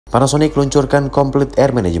Panasonic luncurkan Complete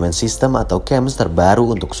Air Management System atau CAMS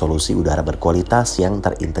terbaru untuk solusi udara berkualitas yang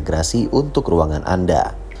terintegrasi untuk ruangan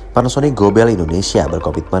Anda. Panasonic Gobel Indonesia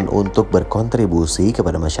berkomitmen untuk berkontribusi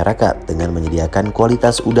kepada masyarakat dengan menyediakan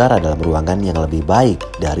kualitas udara dalam ruangan yang lebih baik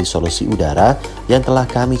dari solusi udara yang telah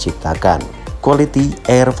kami ciptakan.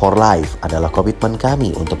 Quality Air for Life adalah komitmen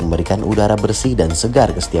kami untuk memberikan udara bersih dan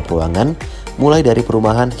segar ke setiap ruangan, mulai dari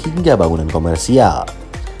perumahan hingga bangunan komersial.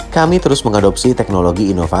 Kami terus mengadopsi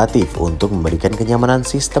teknologi inovatif untuk memberikan kenyamanan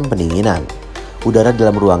sistem pendinginan, udara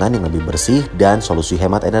dalam ruangan yang lebih bersih, dan solusi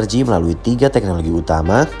hemat energi melalui 3 teknologi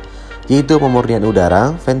utama, yaitu pemurnian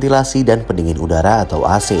udara, ventilasi, dan pendingin udara atau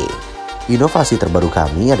AC. Inovasi terbaru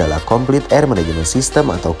kami adalah Complete Air Management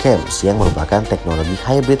System atau CAMS yang merupakan teknologi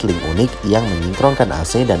hybrid link unik yang menyinkronkan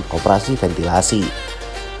AC dan operasi ventilasi.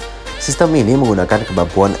 Sistem ini menggunakan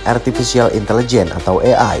kemampuan Artificial Intelligence atau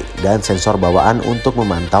AI dan sensor bawaan untuk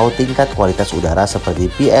memantau tingkat kualitas udara seperti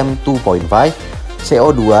PM 2.5,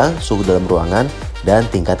 CO2, suhu dalam ruangan, dan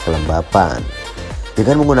tingkat kelembapan.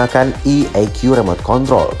 Dengan menggunakan EAQ Remote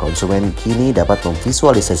Control, konsumen kini dapat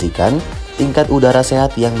memvisualisasikan tingkat udara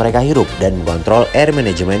sehat yang mereka hirup dan mengontrol air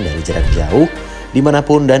management dari jarak jauh,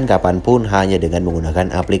 dimanapun dan kapanpun hanya dengan menggunakan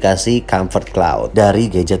aplikasi Comfort Cloud dari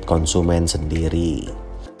gadget konsumen sendiri.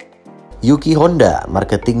 Yuki Honda,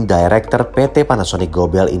 Marketing Director PT Panasonic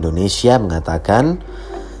Gobel Indonesia mengatakan,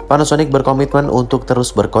 Panasonic berkomitmen untuk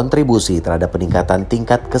terus berkontribusi terhadap peningkatan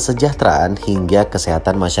tingkat kesejahteraan hingga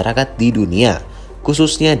kesehatan masyarakat di dunia,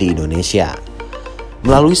 khususnya di Indonesia.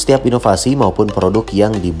 Melalui setiap inovasi maupun produk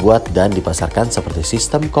yang dibuat dan dipasarkan seperti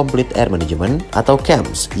sistem Complete Air Management atau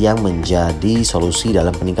CAMS yang menjadi solusi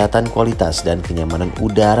dalam peningkatan kualitas dan kenyamanan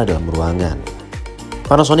udara dalam ruangan.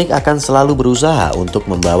 Panasonic akan selalu berusaha untuk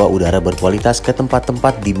membawa udara berkualitas ke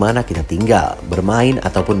tempat-tempat di mana kita tinggal, bermain,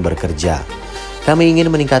 ataupun bekerja. Kami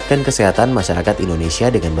ingin meningkatkan kesehatan masyarakat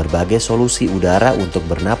Indonesia dengan berbagai solusi udara untuk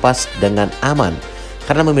bernapas dengan aman,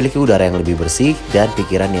 karena memiliki udara yang lebih bersih dan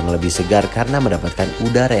pikiran yang lebih segar karena mendapatkan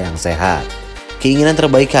udara yang sehat. Keinginan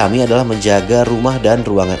terbaik kami adalah menjaga rumah dan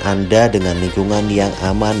ruangan Anda dengan lingkungan yang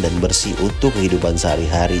aman dan bersih untuk kehidupan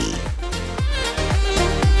sehari-hari.